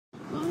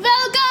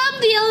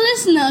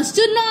listeners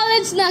to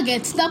Knowledge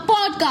Nuggets, the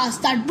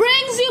podcast that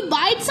brings you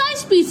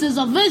bite-sized pieces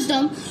of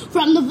wisdom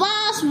from the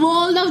vast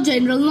world of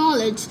general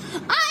knowledge.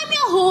 I'm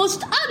your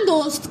host and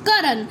host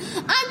Karan,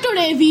 and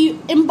today we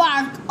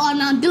embark on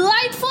a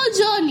delightful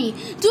journey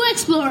to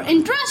explore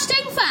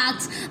interesting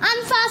facts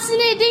and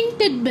fascinating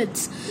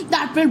tidbits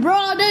that will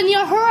broaden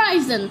your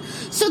horizon.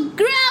 So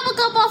grab a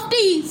cup of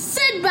tea,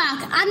 sit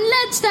back, and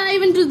let's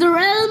dive into the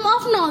realm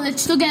of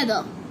knowledge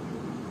together.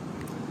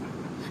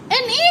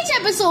 In each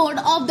episode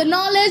of the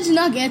Knowledge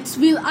Nuggets,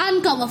 we'll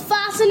uncover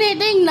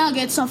fascinating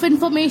nuggets of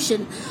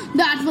information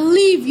that will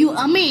leave you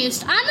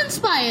amazed and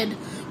inspired.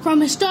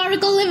 From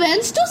historical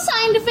events to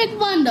scientific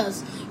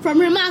wonders, from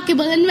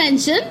remarkable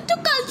invention to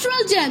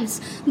cultural gems,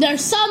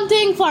 there's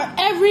something for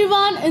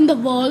everyone in the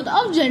world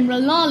of general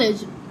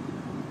knowledge.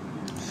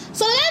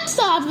 So let's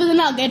start with a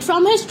nugget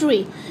from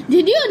history.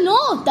 Did you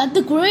know that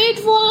the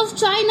Great Wall of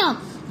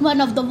China,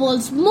 one of the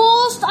world's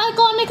most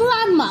iconic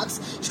landmarks,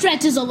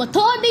 stretches over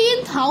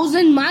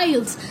 13,000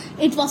 miles?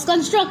 It was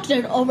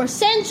constructed over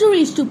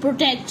centuries to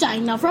protect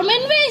China from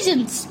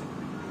invasions.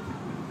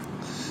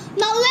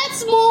 Now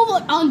let's move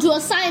on to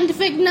a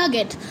scientific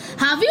nugget.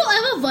 Have you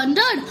ever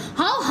wondered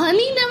how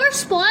honey never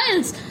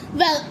spoils?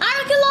 Well,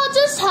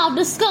 archaeologists have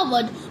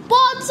discovered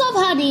pots of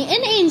honey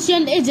in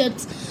ancient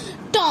Egypt,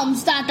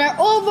 tombs that are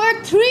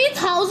over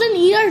 3,000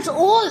 years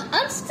old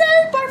and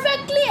still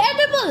perfectly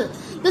edible.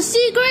 The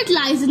secret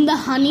lies in the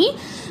honey,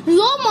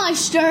 low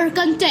moisture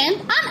content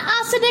and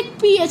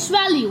acidic pH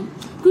value,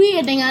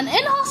 creating an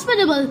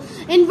inhospitable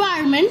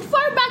environment for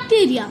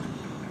bacteria.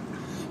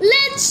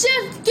 Let's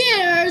shift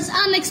gears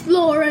and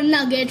explore a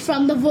nugget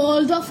from the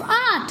world of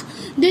art.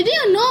 Did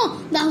you know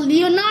that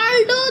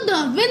Leonardo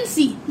da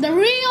Vinci, the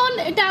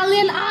renowned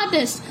Italian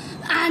artist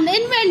and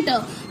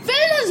inventor,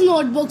 filled his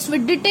notebooks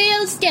with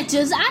detailed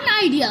sketches and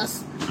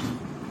ideas?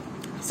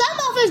 Some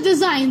of his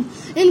designs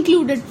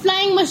included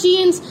flying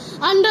machines,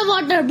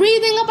 underwater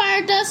breathing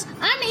apparatus,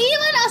 and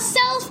even a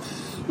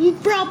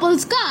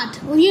self-propelled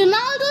cart.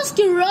 Leonardo's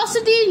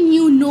curiosity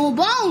knew no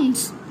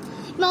bounds.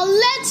 Now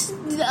let's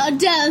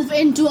delve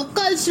into a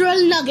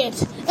cultural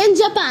nugget. In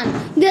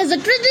Japan, there's a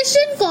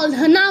tradition called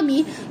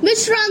hanami,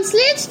 which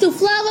translates to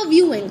flower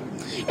viewing.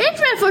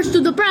 It refers to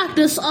the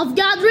practice of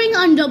gathering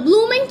under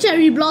blooming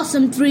cherry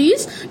blossom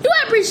trees to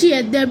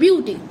appreciate their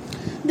beauty.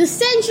 The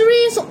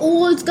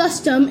centuries-old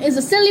custom is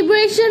a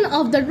celebration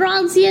of the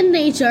transient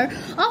nature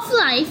of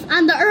life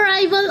and the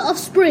arrival of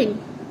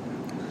spring.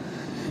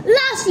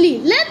 Lastly,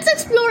 let's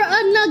explore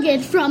a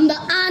nugget from the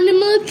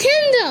animal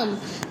kingdom.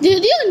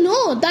 Did you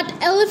know that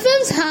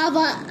elephants have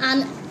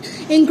an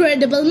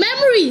incredible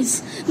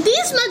memories?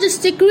 These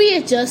majestic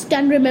creatures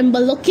can remember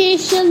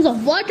locations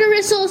of water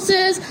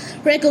resources,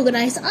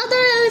 recognize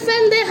other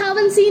elephants they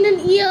haven't seen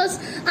in years,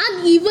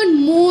 and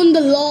even mourn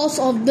the loss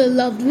of their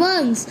loved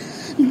ones.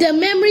 Their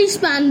memory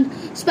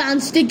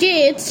spans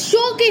decades,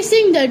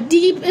 showcasing their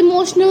deep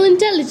emotional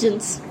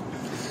intelligence.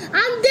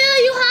 And there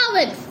you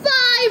have it,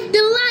 5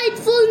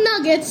 delightful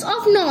nuggets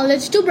of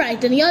knowledge to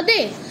brighten your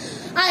day.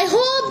 I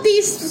hope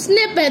these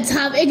snippets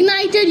have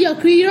ignited your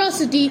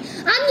curiosity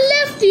and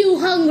left you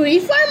hungry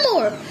for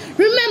more.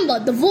 Remember,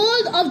 the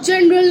world of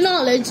general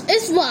knowledge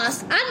is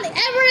vast and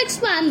ever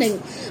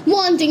expanding,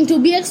 wanting to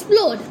be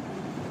explored.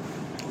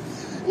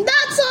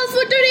 That's all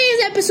for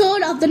today's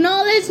episode of the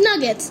Knowledge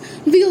Nuggets.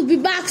 We'll be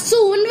back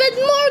soon with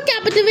more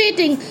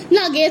captivating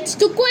nuggets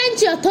to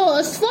quench your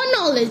thirst for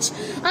knowledge.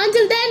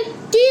 Until then,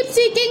 keep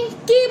seeking,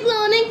 keep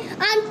learning,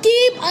 and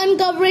keep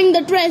uncovering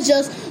the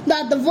treasures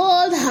that the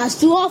world has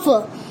to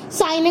offer.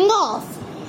 Signing off.